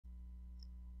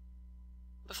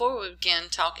Before we begin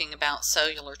talking about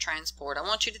cellular transport, I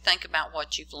want you to think about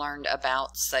what you've learned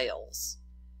about cells.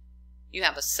 You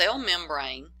have a cell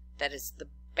membrane that is the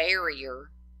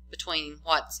barrier between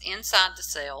what's inside the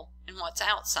cell and what's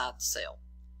outside the cell.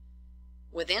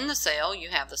 Within the cell,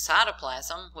 you have the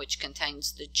cytoplasm, which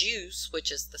contains the juice,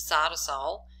 which is the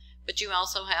cytosol, but you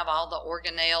also have all the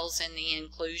organelles and the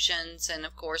inclusions, and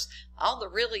of course, all the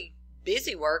really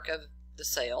busy work of the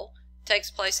cell takes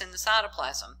place in the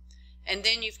cytoplasm. And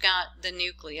then you've got the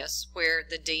nucleus where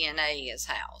the DNA is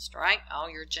housed, right?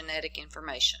 All your genetic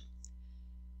information.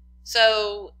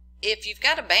 So if you've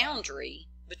got a boundary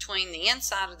between the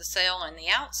inside of the cell and the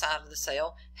outside of the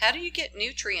cell, how do you get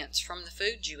nutrients from the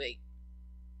food you eat?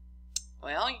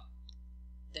 Well,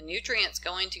 the nutrients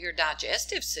go into your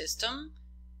digestive system,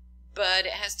 but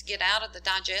it has to get out of the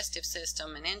digestive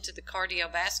system and into the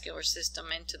cardiovascular system,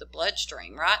 into the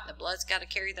bloodstream, right? The blood's got to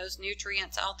carry those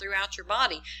nutrients all throughout your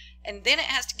body. And then it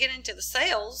has to get into the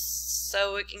cells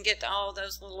so it can get to all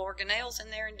those little organelles in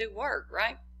there and do work,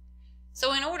 right?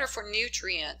 So in order for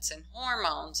nutrients and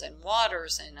hormones and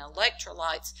waters and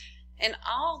electrolytes and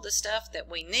all the stuff that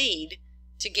we need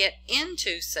to get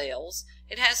into cells,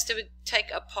 it has to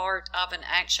take a part of an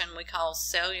action we call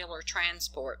cellular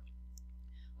transport,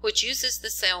 which uses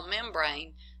the cell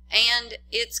membrane and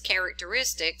its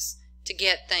characteristics to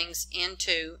get things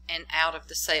into and out of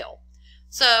the cell.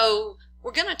 So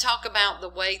we're going to talk about the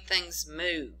way things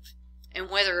move and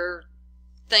whether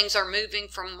things are moving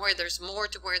from where there's more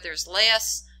to where there's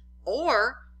less,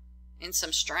 or in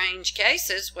some strange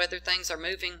cases, whether things are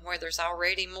moving where there's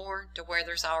already more to where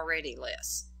there's already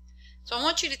less. So I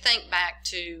want you to think back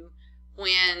to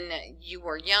when you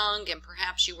were young and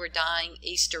perhaps you were dyeing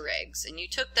Easter eggs, and you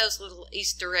took those little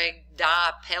Easter egg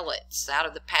dye pellets out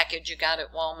of the package you got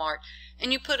at Walmart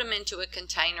and you put them into a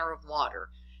container of water.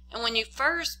 And when you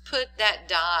first put that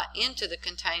dye into the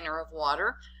container of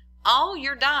water, all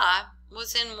your dye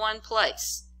was in one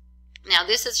place. Now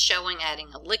this is showing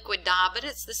adding a liquid dye, but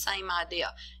it's the same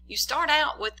idea. You start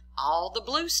out with all the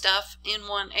blue stuff in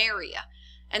one area,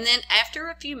 and then after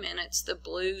a few minutes the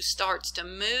blue starts to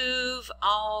move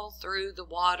all through the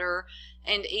water,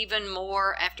 and even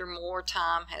more after more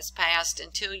time has passed,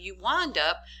 until you wind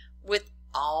up with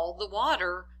all the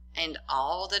water and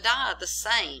all the dye the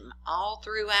same all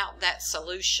throughout that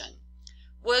solution.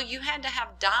 Well, you had to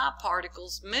have dye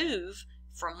particles move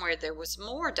from where there was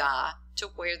more dye to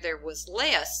where there was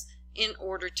less in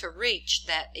order to reach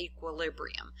that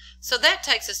equilibrium. So that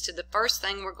takes us to the first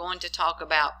thing we're going to talk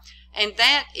about, and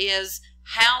that is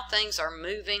how things are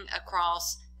moving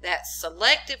across that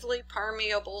selectively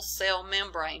permeable cell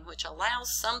membrane, which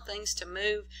allows some things to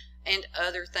move and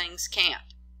other things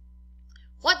can't.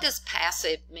 What does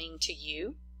passive mean to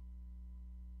you?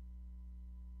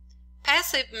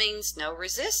 Passive means no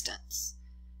resistance.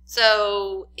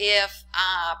 So if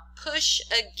I push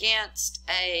against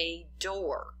a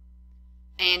door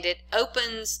and it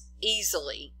opens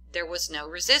easily, there was no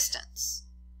resistance.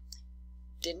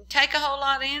 Didn't take a whole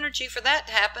lot of energy for that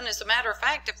to happen. As a matter of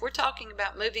fact, if we're talking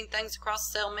about moving things across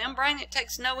the cell membrane, it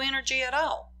takes no energy at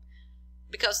all,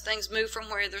 because things move from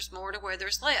where there's more to where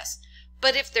there's less.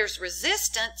 But if there's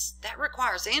resistance, that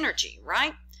requires energy,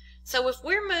 right? So if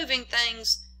we're moving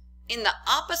things in the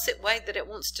opposite way that it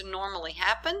wants to normally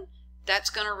happen,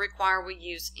 that's going to require we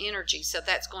use energy. So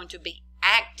that's going to be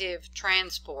active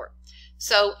transport.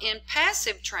 So in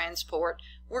passive transport,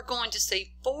 we're going to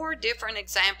see 4 different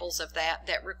examples of that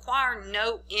require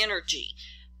no energy: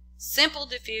 simple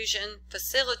diffusion,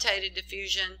 facilitated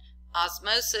diffusion,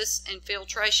 osmosis, and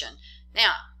filtration.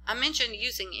 Now, I mentioned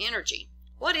using energy.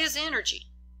 What is energy?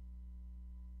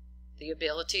 The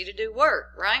ability to do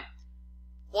work, right?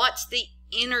 What's the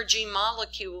energy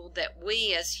molecule that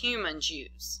we as humans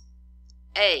use?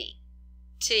 ATP,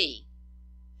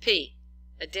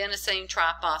 adenosine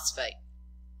triphosphate.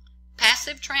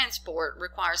 Passive transport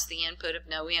requires the input of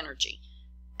no energy.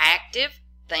 Active,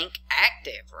 think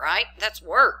active, right? That's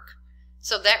work.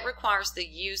 So that requires the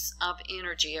use of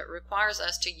energy. It requires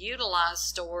us to utilize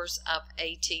stores of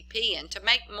ATP and to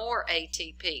make more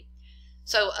ATP.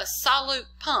 So a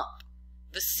solute pump,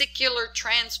 vesicular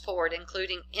transport,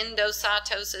 including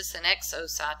endocytosis and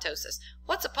exocytosis.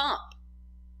 What's a pump?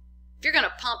 If you're going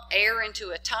to pump air into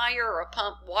a tire or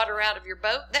pump water out of your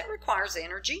boat, that requires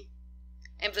energy.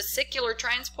 And vesicular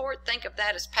transport, think of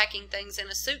that as packing things in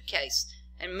a suitcase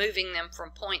and moving them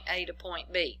from point A to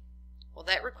point B. Well,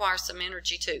 that requires some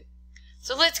energy too.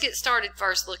 So let's get started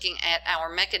first looking at our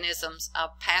mechanisms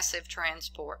of passive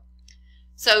transport.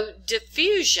 So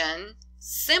diffusion,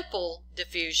 simple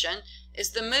diffusion,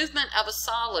 is the movement of a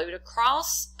solute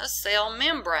across a cell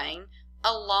membrane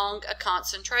along a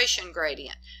concentration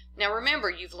gradient. Now remember,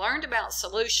 you've learned about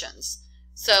solutions.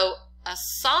 So a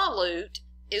solute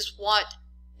is what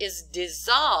is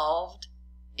dissolved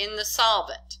in the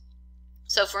solvent.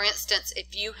 So for instance,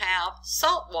 if you have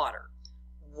salt water,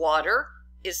 water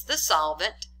is the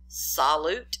solvent,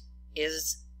 solute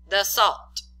is the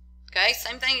salt. Okay,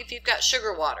 same thing if you've got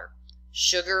sugar water.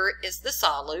 Sugar is the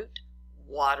solute,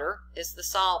 water is the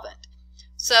solvent.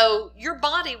 So your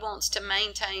body wants to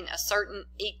maintain a certain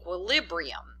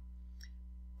equilibrium,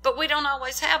 but we don't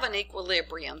always have an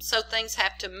equilibrium, so things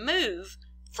have to move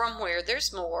from where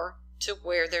there's more to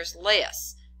where there's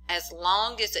less, as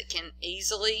long as it can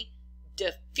easily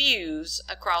diffuse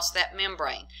across that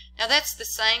membrane. Now that's the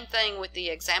same thing with the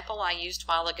example I used a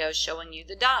while ago showing you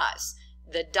the dyes.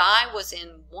 The dye was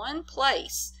in one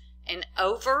place, and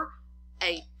over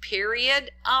a period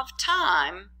of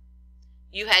time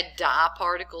you had dye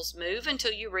particles move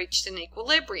until you reached an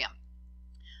equilibrium.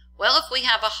 Well, if we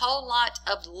have a whole lot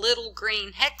of little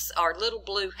green little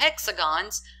blue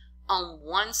hexagons on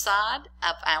one side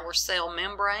of our cell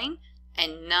membrane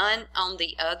and none on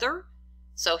the other,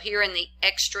 so here in the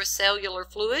extracellular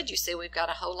fluid, you see we've got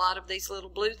a whole lot of these little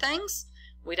blue things.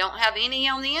 We don't have any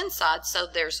on the inside, so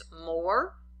there's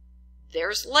more,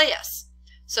 there's less.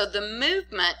 So the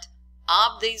movement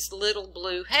of these little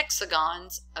blue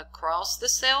hexagons across the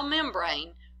cell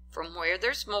membrane from where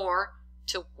there's more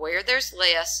to where there's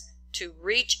less to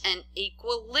reach an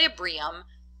equilibrium,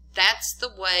 that's the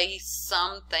way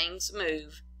some things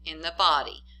move in the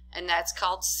body, and that's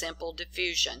called simple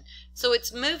diffusion. So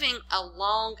it's moving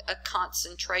along a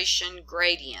concentration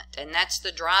gradient, and that's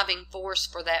the driving force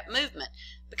for that movement,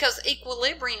 because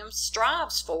equilibrium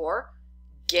strives for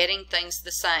getting things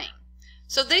the same.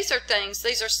 So these are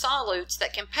solutes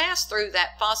that can pass through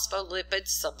that phospholipid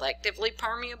selectively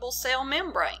permeable cell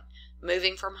membrane,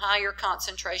 moving from higher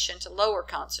concentration to lower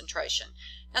concentration.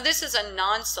 Now this is a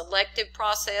non-selective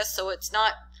process, so it's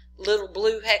not little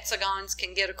blue hexagons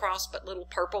can get across but little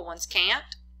purple ones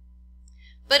can't.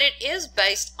 But it is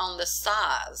based on the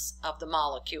size of the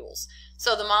molecules.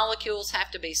 So the molecules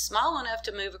have to be small enough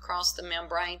to move across the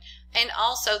membrane, and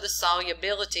also the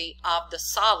solubility of the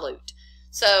solute.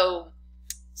 So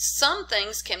some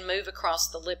things can move across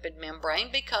the lipid membrane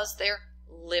because they're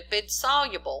lipid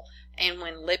soluble, and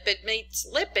when lipid meets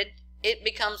lipid, it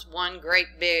becomes one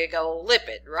great big old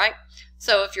lipid, right?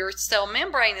 So if your cell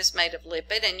membrane is made of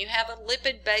lipid and you have a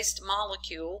lipid-based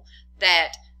molecule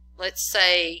that, let's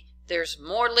say, there's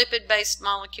more lipid-based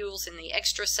molecules in the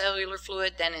extracellular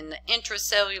fluid than in the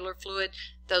intracellular fluid,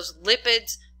 those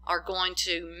lipids are going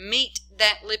to meet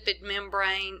that lipid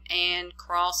membrane and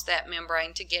cross that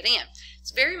membrane to get in.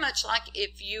 It's very much like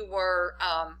if you were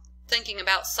thinking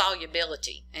about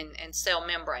solubility and cell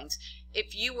membranes.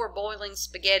 If you were boiling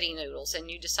spaghetti noodles and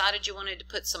you decided you wanted to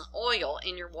put some oil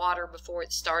in your water before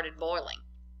it started boiling,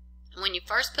 when you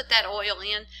first put that oil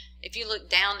in, if you look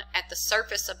down at the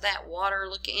surface of that water,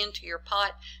 look into your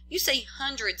pot, you see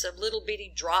hundreds of little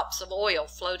bitty drops of oil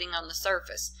floating on the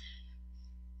surface.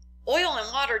 Oil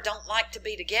and water don't like to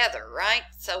be together, right?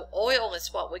 So oil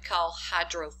is what we call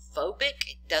hydrophobic.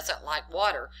 It doesn't like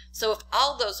water. So if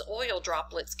all those oil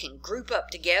droplets can group up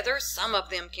together, some of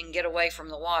them can get away from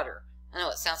the water. I know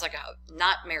it sounds like a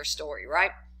nightmare story,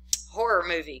 right? Horror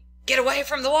movie. Get away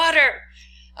from the water!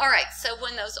 All right, so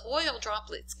when those oil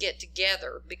droplets get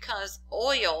together, because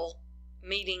oil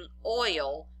meeting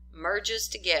oil merges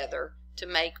together to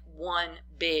make one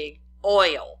big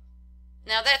oil.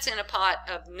 Now that's in a pot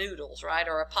of noodles, right,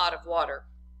 or a pot of water.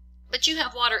 But you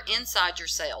have water inside your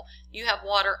cell. You have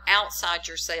water outside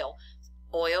your cell.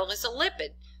 Oil is a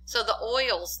lipid. So the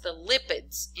oils, the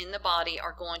lipids in the body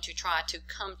are going to try to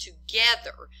come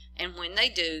together, and when they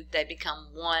do, they become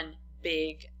one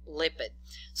big lipid.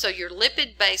 So your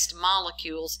lipid-based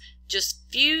molecules just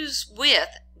fuse with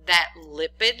that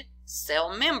lipid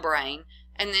cell membrane,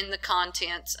 and then the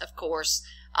contents, of course,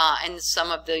 and some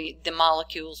of the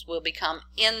molecules will become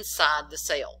inside the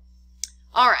cell.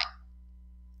 All right.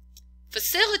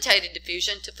 Facilitated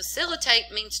diffusion, to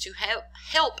facilitate means to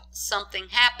help something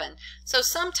happen. So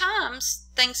sometimes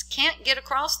things can't get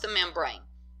across the membrane.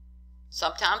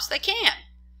 Sometimes they can.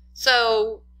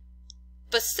 So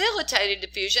facilitated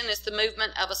diffusion is the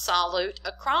movement of a solute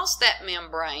across that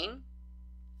membrane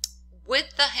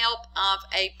with the help of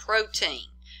a protein.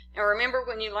 Now remember,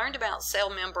 when you learned about cell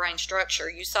membrane structure,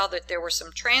 you saw that there were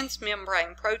some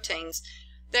transmembrane proteins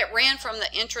that ran from the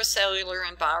intracellular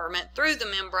environment through the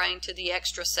membrane to the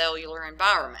extracellular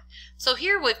environment. So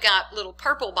here we've got little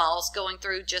purple balls going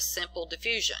through just simple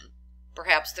diffusion.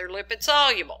 Perhaps they're lipid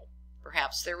soluble.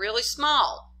 Perhaps they're really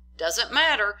small. Doesn't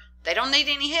matter. They don't need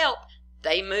any help.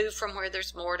 They move from where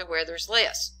there's more to where there's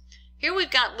less. Here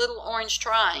we've got little orange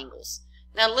triangles.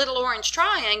 Now, little orange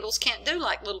triangles can't do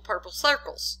like little purple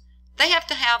circles. They have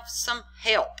to have some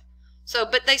help. So,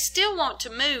 but they still want to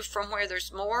move from where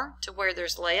there's more to where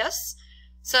there's less.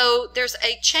 So there's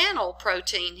a channel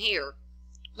protein here,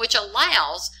 which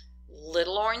allows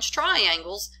little orange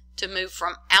triangles to move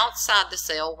from outside the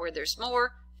cell where there's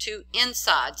more to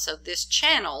inside. So this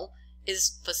channel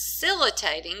is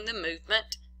facilitating the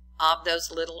movement of those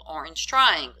little orange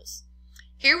triangles.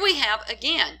 Here we have,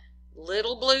 again,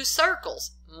 little blue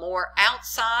circles, more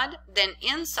outside than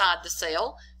inside the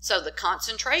cell. So the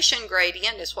concentration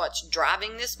gradient is what's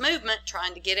driving this movement,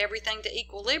 trying to get everything to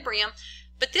equilibrium.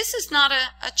 But this is not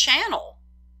a channel.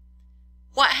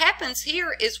 What happens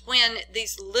here is when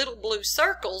these little blue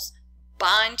circles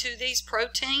bind to these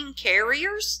protein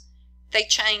carriers, they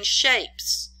change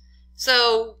shapes.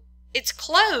 So it's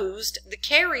closed, the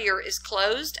carrier is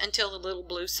closed until the little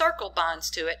blue circle binds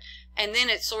to it, and then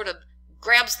it sort of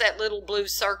grabs that little blue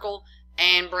circle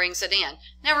and brings it in.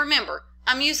 Now remember,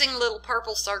 I'm using little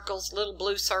purple circles, little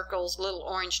blue circles, little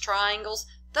orange triangles.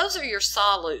 Those are your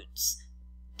solutes.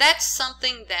 That's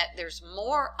something that there's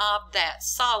more of that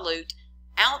solute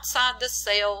outside the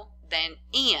cell than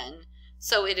in,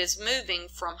 so it is moving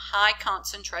from high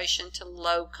concentration to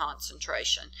low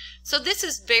concentration. So this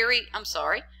is very,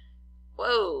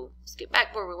 whoa, let's get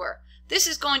back where we were. This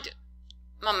is going to,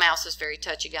 my mouse is very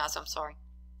touchy, guys, I'm sorry.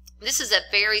 This is a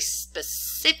very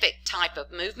specific type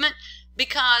of movement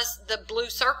because the blue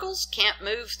circles can't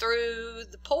move through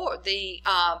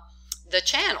the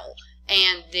channel,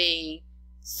 and the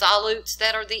solutes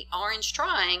that are the orange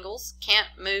triangles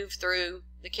can't move through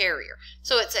the carrier.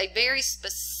 So it's a very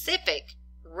specific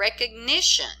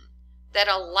recognition that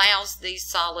allows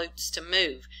these solutes to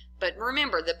move. But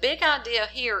remember, the big idea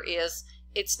here is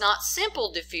it's not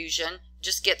simple diffusion,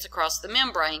 just gets across the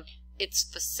membrane. It's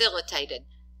facilitated.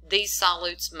 These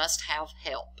solutes must have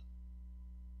help.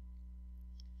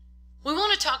 We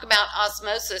want to talk about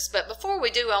osmosis, but before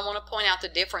we do, I want to point out the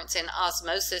difference in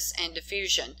osmosis and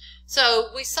diffusion. So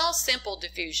we saw simple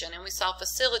diffusion and we saw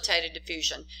facilitated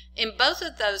diffusion. In both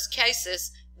of those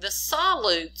cases, the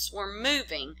solutes were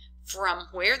moving from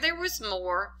where there was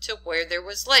more to where there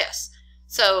was less.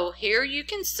 So here you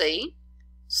can see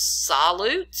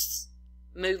solutes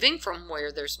moving from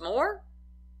where there's more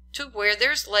to where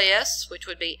there's less, which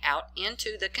would be out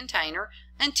into the container,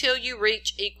 until you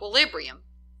reach equilibrium.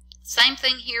 Same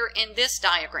thing here in this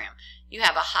diagram. You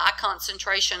have a high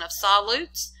concentration of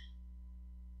solutes,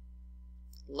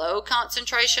 low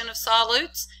concentration of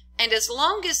solutes, and as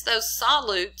long as those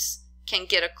solutes can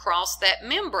get across that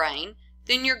membrane,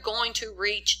 then you're going to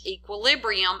reach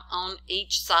equilibrium on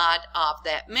each side of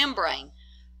that membrane.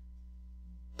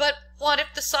 But what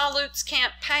if the solutes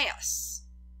can't pass?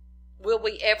 Will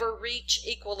we ever reach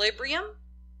equilibrium?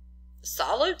 The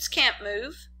solutes can't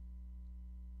move.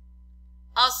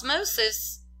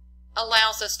 Osmosis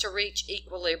allows us to reach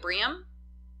equilibrium,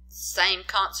 same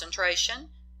concentration,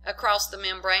 across the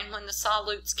membrane when the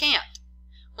solutes can't.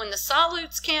 When the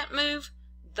solutes can't move,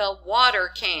 the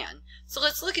water can. So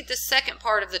let's look at the second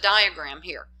part of the diagram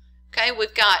here. Okay,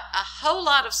 we've got a whole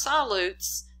lot of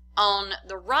solutes on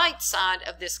the right side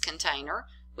of this container.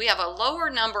 We have a lower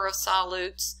number of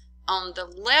solutes on the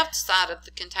left side of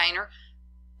the container,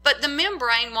 but the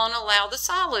membrane won't allow the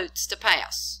solutes to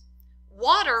pass.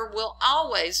 Water will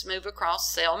always move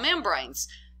across cell membranes.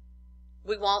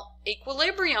 We want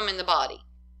equilibrium in the body.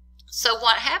 So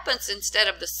what happens, instead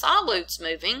of the solutes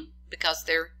moving, because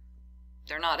they're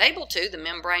not able to, the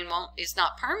membrane is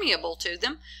not permeable to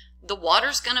them, the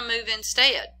water's going to move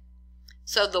instead.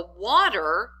 So the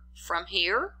water from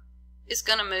here is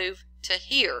going to move to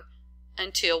here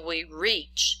until we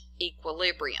reach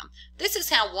equilibrium. This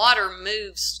is how water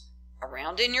moves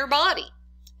around in your body.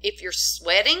 If you're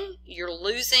sweating, you're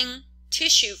losing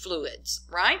tissue fluids,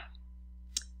 right?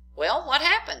 Well, what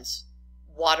happens?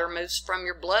 Water moves from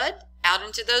your blood out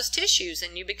into those tissues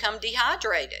and you become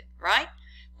dehydrated, right?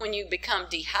 When you become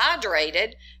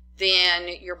dehydrated, then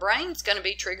your brain's going to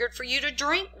be triggered for you to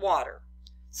drink water.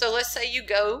 So let's say you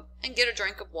go and get a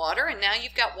drink of water, and now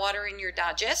you've got water in your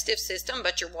digestive system,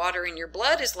 but your water in your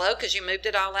blood is low because you moved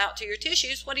it all out to your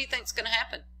tissues. What do you think is going to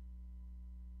happen?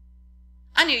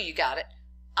 I knew you got it.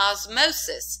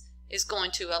 Osmosis is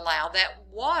going to allow that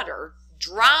water,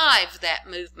 drive that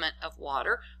movement of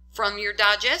water from your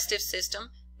digestive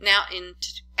system now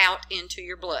out into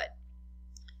your blood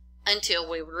until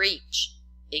we reach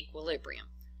equilibrium.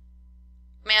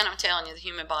 Man, I'm telling you, the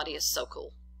human body is so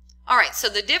cool. All right, so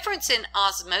the difference in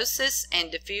osmosis and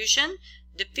diffusion.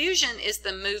 Diffusion is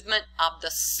the movement of the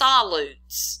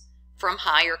solutes from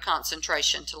higher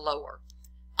concentration to lower.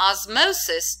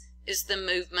 Osmosis is the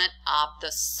movement of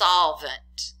the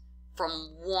solvent from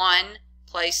one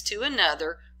place to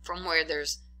another, from where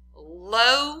there's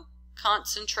low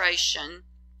concentration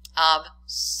of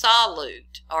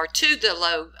solute, or to the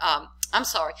low,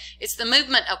 it's the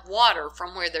movement of water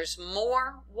from where there's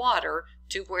more water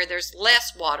to where there's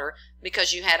less water,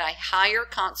 because you had a higher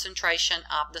concentration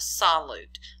of the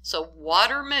solute. So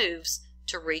water moves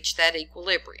to reach that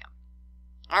equilibrium.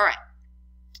 All right.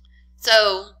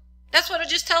 So that's what I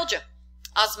just told you.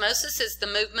 Osmosis is the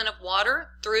movement of water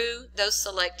through those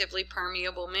selectively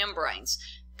permeable membranes.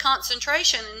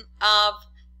 Concentration of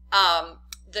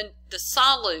the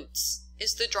solutes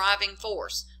is the driving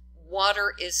force.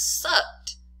 Water is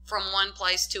sucked from one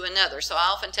place to another. So I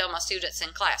often tell my students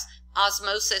in class,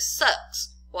 osmosis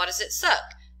sucks. What does it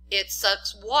suck? It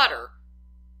sucks water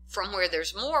from where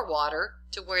there's more water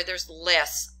to where there's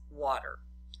less water.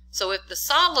 So if the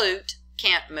solute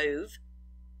can't move,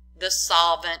 the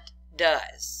solvent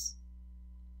does.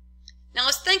 Now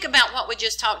let's think about what we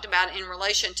just talked about in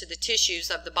relation to the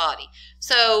tissues of the body.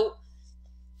 So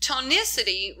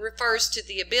tonicity refers to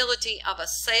the ability of a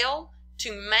cell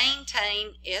to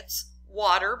maintain its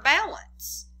water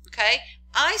balance. Okay?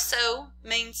 Iso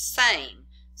means same.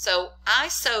 So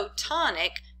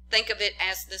isotonic, think of it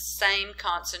as the same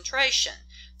concentration.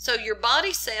 So your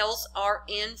body cells are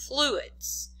in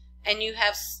fluids, and you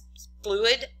have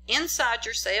fluid inside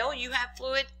your cell, you have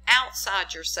fluid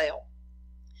outside your cell.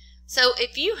 So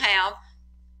if you have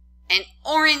an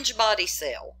orange body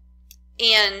cell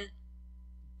in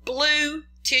blue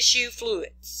tissue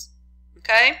fluids,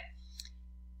 okay,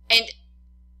 and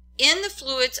in the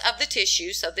fluids of the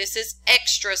tissue, so this is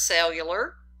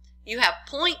extracellular, you have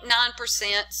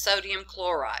 0.9% sodium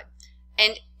chloride,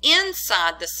 and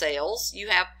inside the cells you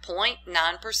have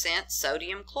 0.9%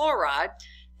 sodium chloride,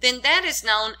 then that is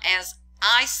known as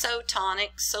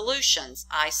isotonic solutions.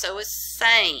 Iso is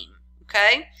same,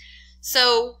 okay?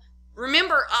 So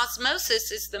remember,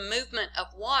 osmosis is the movement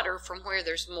of water from where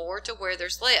there's more to where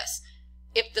there's less.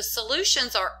 If the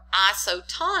solutions are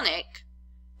isotonic,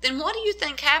 then what do you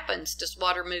think happens? Does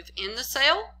water move in the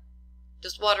cell?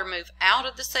 Does water move out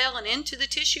of the cell and into the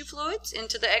tissue fluids,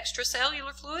 into the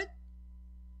extracellular fluid?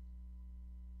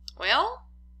 Well,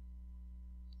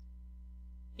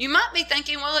 you might be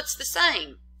thinking, well, it's the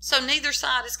same, so neither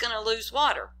side is going to lose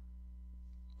water,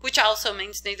 which also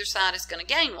means neither side is going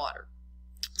to gain water.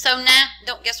 So now,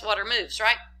 don't guess water moves,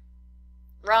 right?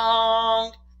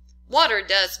 Wrong. Water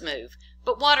does move,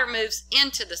 but water moves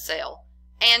into the cell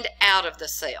and out of the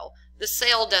cell. The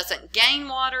cell doesn't gain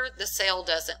water, the cell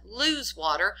doesn't lose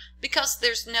water, because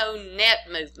there's no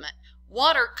net movement.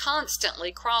 Water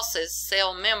constantly crosses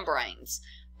cell membranes,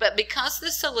 but because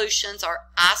the solutions are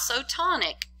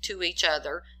isotonic to each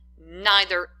other,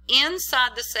 neither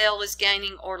inside the cell is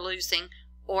gaining or losing,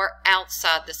 or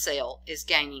outside the cell is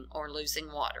gaining or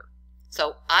losing water.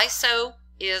 So iso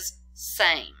is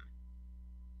same.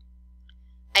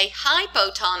 A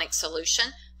hypotonic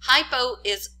solution, hypo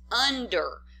is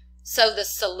under, so the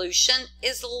solution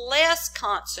is less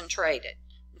concentrated.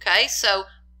 Okay, so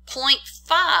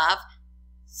 0.5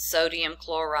 sodium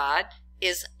chloride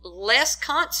is less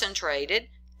concentrated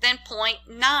than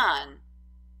 0.9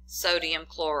 sodium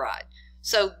chloride.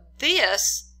 So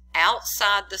this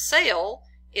outside the cell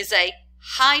is a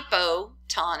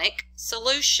hypotonic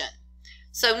solution.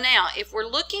 So now if we're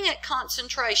looking at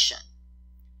concentration,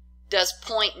 does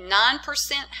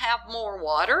 0.9% have more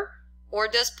water, or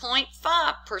does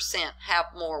 0.5% have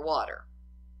more water?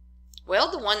 Well,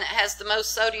 the one that has the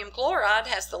most sodium chloride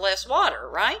has the less water,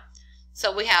 right?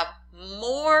 So we have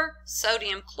more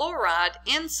sodium chloride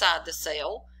inside the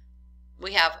cell.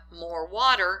 We have more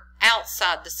water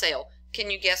outside the cell. Can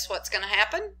you guess what's going to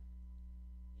happen?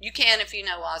 You can if you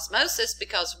know osmosis,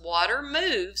 because water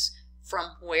moves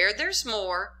from where there's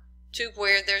more to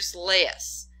where there's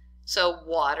less. So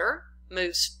water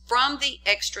moves from the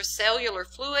extracellular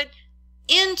fluid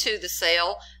into the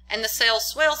cell, and the cell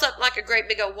swells up like a great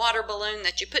big old water balloon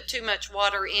that you put too much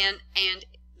water in, and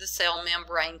the cell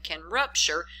membrane can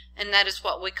rupture, and that is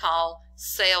what we call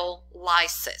cell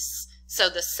lysis. So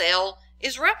the cell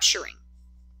is rupturing.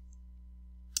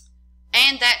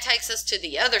 And that takes us to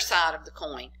the other side of the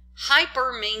coin.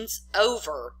 Hyper means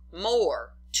over,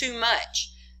 more, too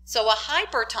much. So a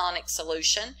hypertonic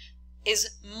solution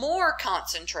is more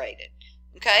concentrated.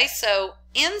 Okay, so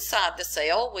inside the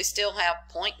cell we still have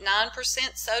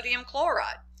 0.9% sodium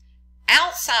chloride.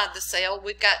 Outside the cell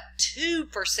we've got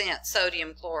 2%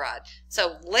 sodium chloride,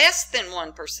 so less than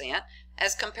 1%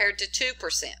 as compared to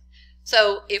 2%.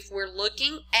 So if we're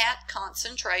looking at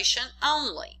concentration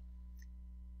only,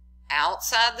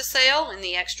 outside the cell in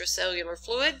the extracellular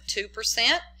fluid,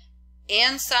 2%.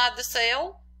 Inside the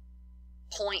cell,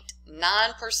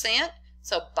 0.9%.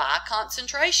 So by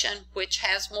concentration, which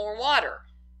has more water?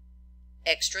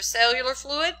 Extracellular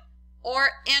fluid or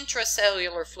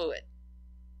intracellular fluid?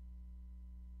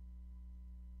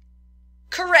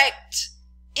 Correct.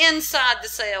 Inside the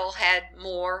cell had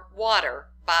more water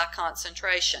by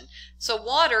concentration. So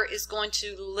water is going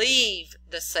to leave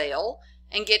the cell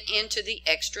and get into the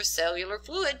extracellular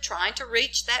fluid, trying to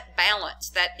reach that balance,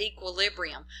 that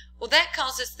equilibrium. Well, that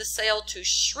causes the cell to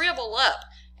shrivel up,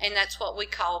 and that's what we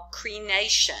call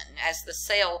crenation, as the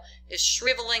cell is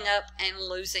shriveling up and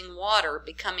losing water,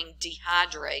 becoming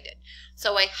dehydrated.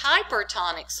 So a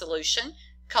hypertonic solution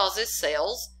causes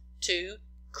cells to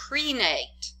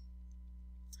crenate.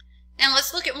 Now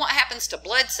let's look at what happens to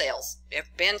blood cells.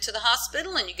 You've been to the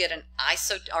hospital and you get an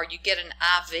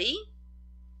IV.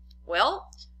 Well,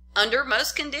 under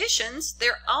most conditions,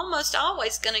 they're almost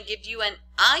always going to give you an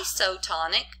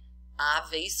isotonic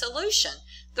IV solution.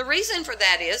 The reason for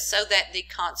that is so that the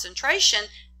concentration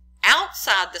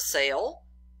outside the cell,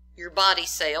 your body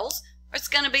cells, is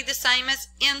going to be the same as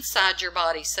inside your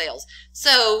body cells.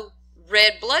 So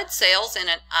red blood cells in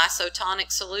an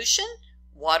isotonic solution,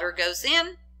 water goes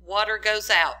in, water goes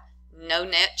out, no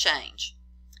net change.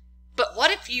 But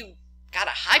what if you got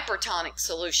a hypertonic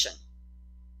solution?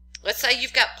 Let's say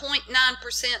you've got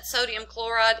 0.9% sodium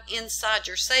chloride inside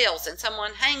your cells and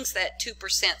someone hangs that 2%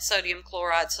 sodium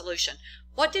chloride solution.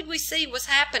 What did we see was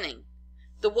happening?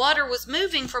 The water was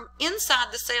moving from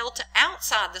inside the cell to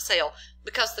outside the cell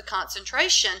because the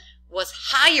concentration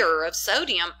was higher of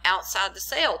sodium outside the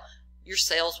cell. Your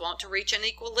cells want to reach an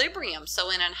equilibrium. So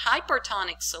in a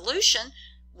hypertonic solution,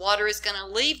 water is going to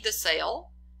leave the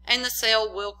cell and the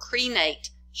cell will crenate,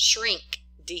 shrink,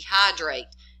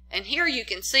 dehydrate. And here you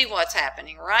can see what's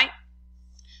happening, right?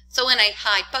 So in a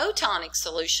hypotonic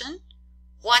solution,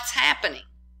 what's happening?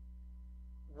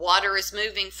 Water is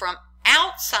moving from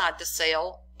outside the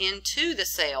cell into the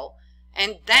cell,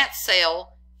 and that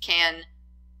cell can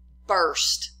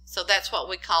burst. So that's what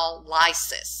we call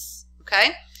lysis,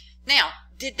 okay? Now,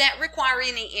 did that require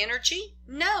any energy?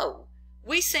 No.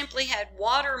 We simply had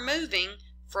water moving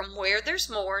from where there's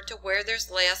more to where there's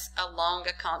less along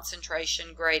a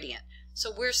concentration gradient.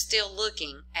 So we're still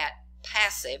looking at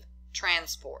passive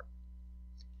transport.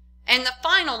 And the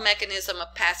final mechanism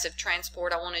of passive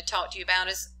transport I want to talk to you about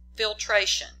is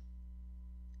filtration.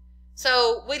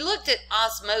 So we looked at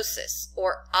osmosis,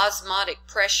 or osmotic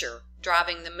pressure,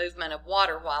 driving the movement of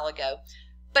water a while ago.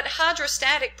 But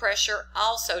hydrostatic pressure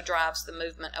also drives the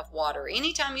movement of water.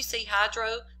 Anytime you see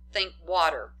hydro, think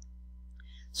water.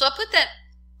 So I put that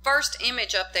first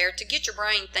image up there to get your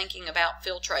brain thinking about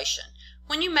filtration.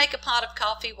 When you make a pot of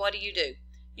coffee, what do?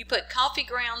 You put coffee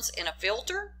grounds in a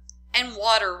filter and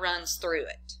water runs through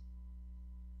it.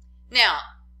 Now,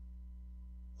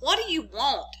 what do you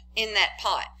want in that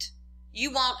pot?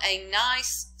 You want a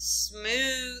nice,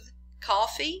 smooth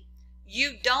coffee.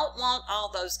 You don't want all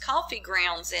those coffee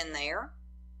grounds in there.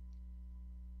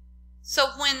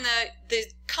 So when the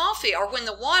coffee, or when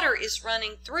the water is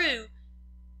running through,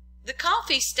 the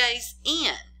coffee stays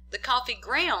in. The coffee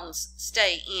grounds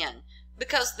stay in.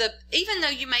 Because even though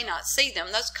you may not see them,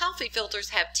 those coffee filters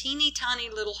have teeny tiny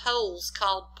little holes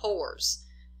called pores.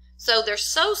 So they're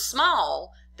so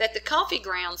small that the coffee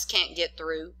grounds can't get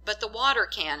through, but the water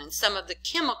can, and some of the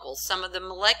chemicals, some of the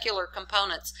molecular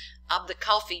components of the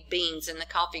coffee beans and the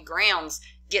coffee grounds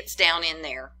gets down in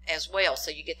there as well.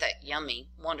 So you get that yummy,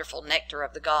 wonderful nectar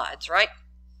of the gods, right?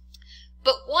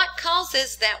 But what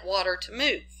causes that water to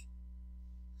move?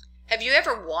 Have you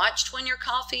ever watched when your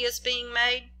coffee is being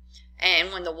made?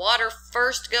 And when the water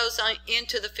first goes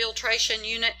into the filtration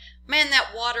unit, man,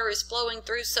 that water is flowing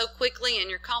through so quickly and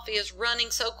your coffee is running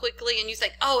so quickly and you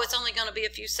think, oh, it's only going to be a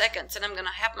few seconds and I'm going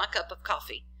to have my cup of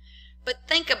coffee. But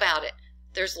think about it.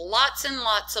 There's lots and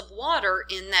lots of water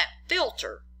in that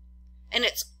filter and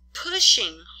it's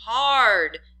pushing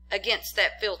hard against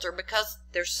that filter because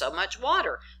there's so much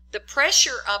water. The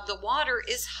pressure of the water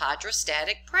is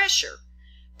hydrostatic pressure.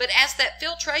 But as that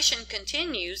filtration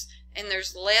continues, and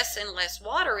there's less and less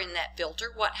water in that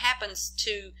filter, what happens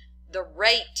to the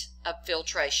rate of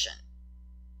filtration?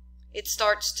 It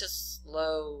starts to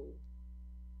slow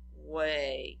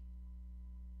way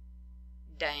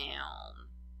down.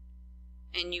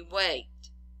 And you wait,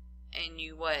 and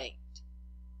you wait,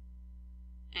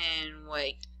 and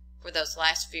wait for those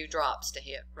last few drops to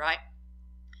hit, right?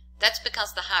 That's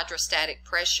because the hydrostatic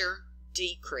pressure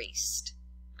decreased,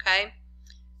 okay?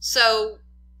 So,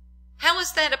 how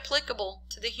is that applicable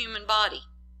to the human body?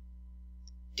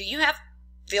 Do you have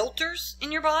filters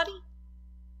in your body?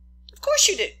 Of course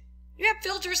you do. You have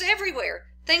filters everywhere.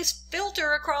 Things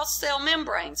filter across cell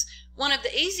membranes. One of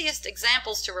the easiest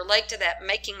examples to relate to that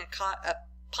making a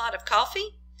pot of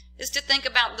coffee is to think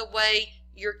about the way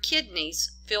your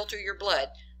kidneys filter your blood.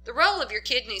 The role of your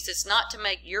kidneys is not to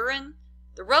make urine.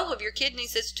 The role of your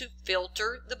kidneys is to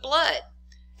filter the blood.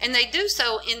 And they do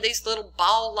so in these little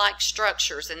ball-like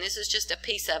structures, and this is just a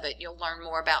piece of it you'll learn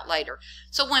more about later.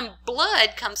 So when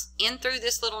blood comes in through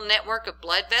this little network of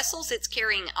blood vessels, it's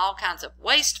carrying all kinds of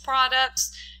waste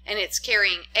products, and it's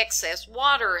carrying excess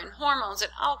water and hormones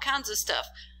and all kinds of stuff.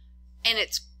 And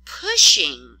it's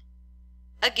pushing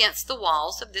against the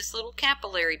walls of this little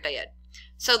capillary bed.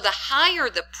 So the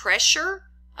higher the pressure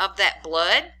of that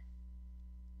blood,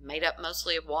 made up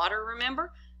mostly of water,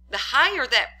 remember? The higher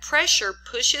that pressure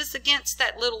pushes against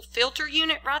that little filter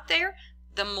unit right there,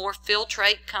 the more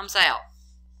filtrate comes out.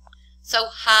 So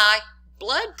high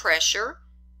blood pressure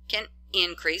can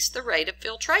increase the rate of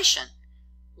filtration.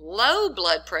 Low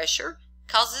blood pressure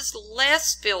causes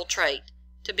less filtrate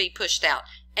to be pushed out.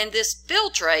 And this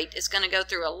filtrate is going to go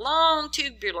through a long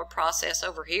tubular process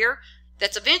over here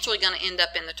that's eventually going to end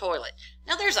up in the toilet.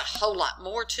 Now there's a whole lot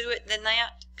more to it than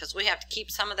that, because we have to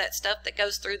keep some of that stuff that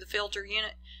goes through the filter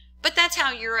unit. But that's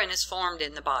how urine is formed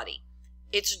in the body.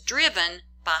 It's driven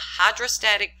by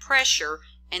hydrostatic pressure,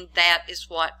 and that is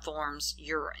what forms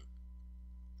urine.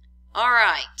 All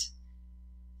right.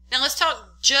 Now let's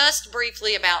talk just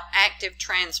briefly about active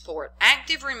transport.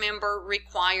 Active, remember,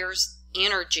 requires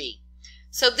energy.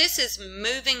 So this is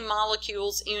moving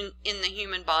molecules in the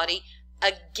human body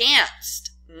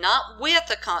against, not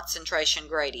with a concentration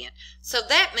gradient. So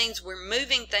that means we're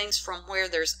moving things from where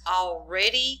there's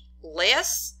already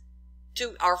less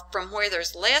from where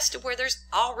there's less to where there's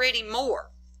already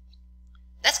more.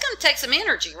 That's going to take some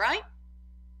energy, right?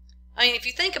 I mean, if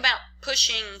you think about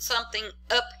pushing something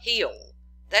uphill,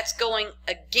 that's going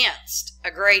against a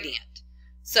gradient.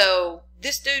 So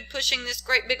this dude pushing this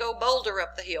great big old boulder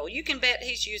up the hill, you can bet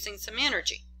he's using some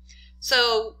energy.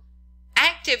 So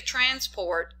active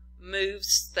transport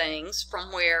moves things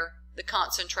from where the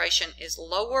concentration is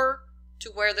lower to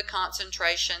where the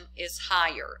concentration is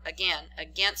higher, again,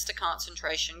 against a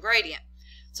concentration gradient.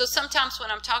 So sometimes when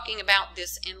I'm talking about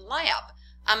this in lab,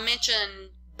 I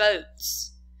mention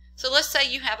boats. So let's say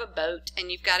you have a boat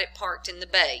and you've got it parked in the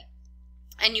bay,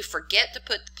 and you forget to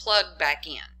put the plug back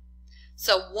in.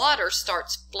 So water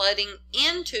starts flooding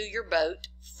into your boat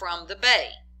from the bay.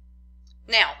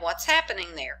 Now, what's happening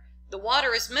there? The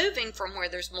water is moving from where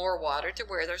there's more water to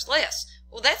where there's less.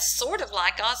 Well, that's sort of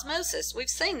like osmosis. We've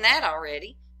seen that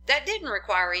already. That didn't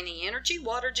require any energy.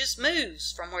 Water just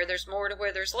moves from where there's more to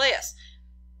where there's less.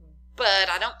 But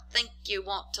I don't think you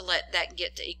want to let that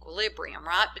get to equilibrium,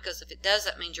 right? Because if it does,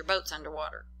 that means your boat's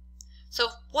underwater. So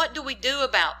what do we do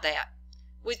about that?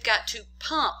 We've got to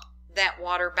pump that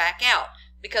water back out,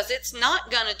 because it's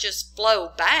not going to just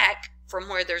flow back from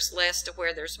where there's less to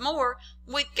where there's more.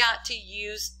 We've got to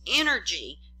use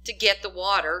energy to get the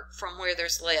water from where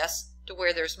there's less to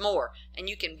where there's more. And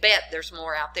you can bet there's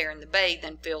more out there in the bay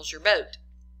than fills your boat.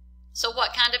 So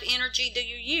what kind of energy do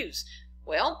you use?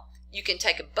 Well, you can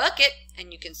take a bucket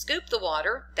and you can scoop the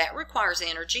water. That requires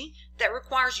energy. That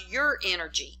requires your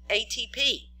energy,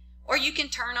 ATP. Or you can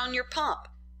turn on your pump.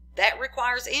 That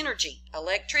requires energy,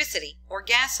 electricity, or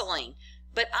gasoline.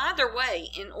 But either way,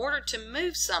 in order to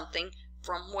move something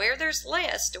from where there's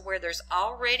less to where there's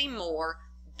already more,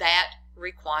 that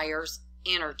requires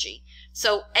energy.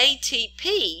 So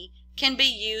ATP can be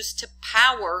used to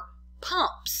power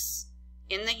pumps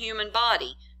in the human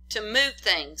body to move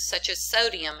things such as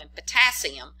sodium and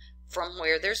potassium from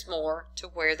where there's more to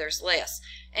where there's less.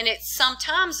 And it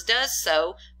sometimes does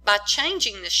so by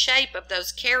changing the shape of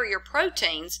those carrier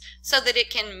proteins so that it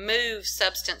can move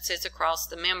substances across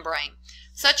the membrane,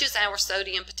 such as our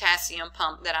sodium-potassium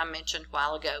pump that I mentioned a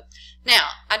while ago. Now,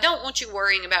 I don't want you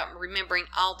worrying about remembering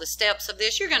all the steps of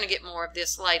this. You're going to get more of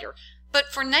this later. But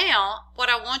for now, what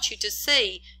I want you to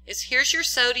see is here's your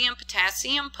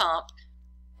sodium-potassium pump.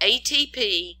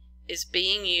 ATP is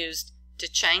being used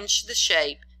to change the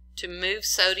shape to move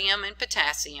sodium and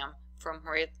potassium from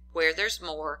where there's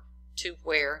more to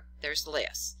where there's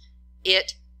less.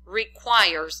 It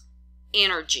requires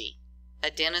energy,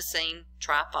 adenosine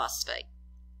triphosphate.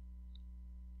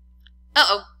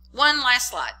 One last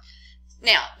slide.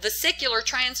 Now, vesicular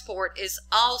transport is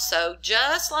also,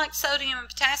 just like sodium and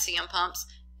potassium pumps,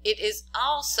 it is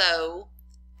also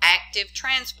active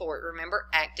transport. Remember,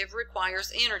 active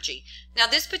requires energy. Now,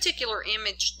 this particular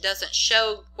image doesn't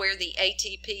show where the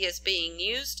ATP is being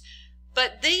used,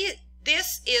 but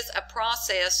this is a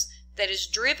process that is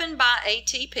driven by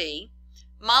ATP.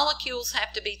 Molecules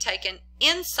have to be taken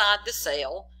inside the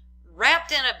cell,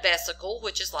 wrapped in a vesicle,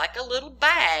 which is like a little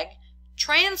bag,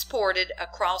 transported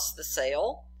across the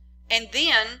cell, and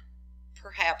then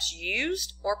perhaps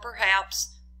used or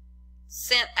perhaps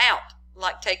sent out,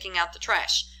 like taking out the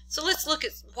trash. So let's look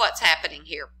at what's happening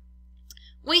here.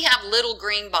 We have little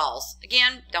green balls.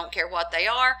 Again, don't care what they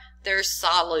are, they're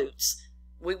solutes.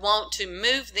 We want to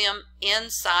move them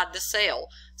inside the cell.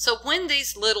 So when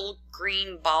these little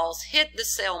green balls hit the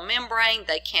cell membrane,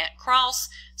 they can't cross.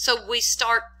 So we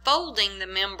start folding the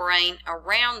membrane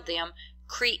around them,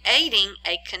 creating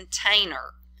a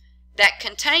container. That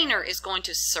container is going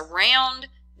to surround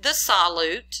the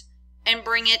solute and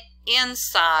bring it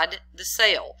inside the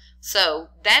cell. So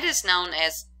that is known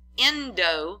as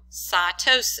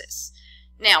endocytosis.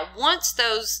 Now, once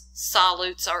those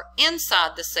solutes are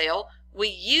inside the cell, we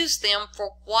use them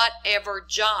for whatever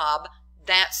job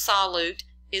that solute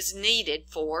is needed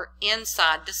for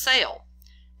inside the cell.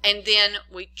 And then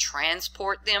we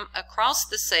transport them across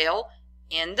the cell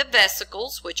in the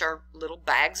vesicles, which are little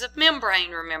bags of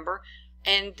membrane, remember.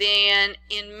 And then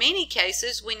in many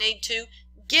cases, we need to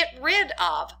get rid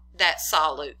of that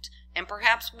solute and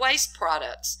perhaps waste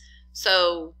products.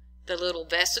 So the little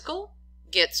vesicle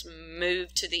gets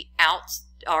moved to the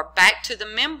back to the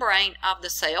membrane of the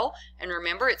cell, and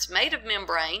remember, it's made of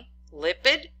membrane.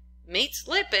 Lipid meets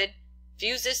lipid,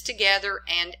 fuses together,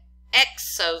 and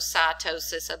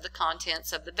exocytosis of the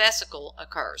contents of the vesicle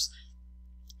occurs.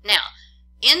 Now,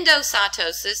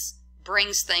 endocytosis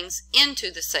brings things into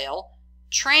the cell.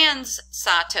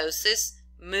 Transcytosis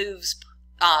moves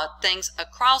things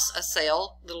across a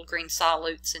cell, little green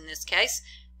solutes in this case,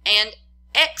 and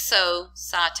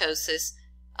exocytosis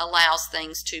allows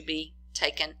things to be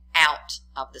taken out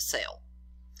of the cell.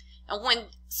 And when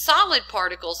solid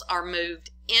particles are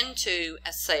moved into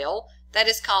a cell, that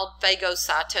is called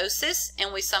phagocytosis,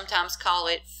 and we sometimes call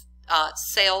it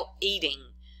cell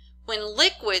eating. When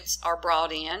liquids are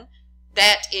brought in,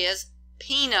 that is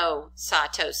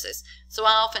pinocytosis. So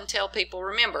I often tell people,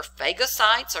 remember,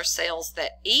 phagocytes are cells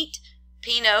that eat.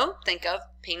 Pinot, think of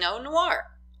Pinot Noir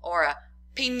or a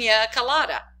pina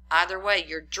colada. Either way,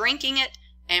 you're drinking it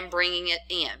and bringing it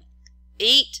in.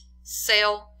 Eat,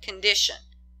 cell condition.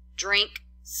 Drink,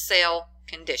 cell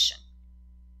condition.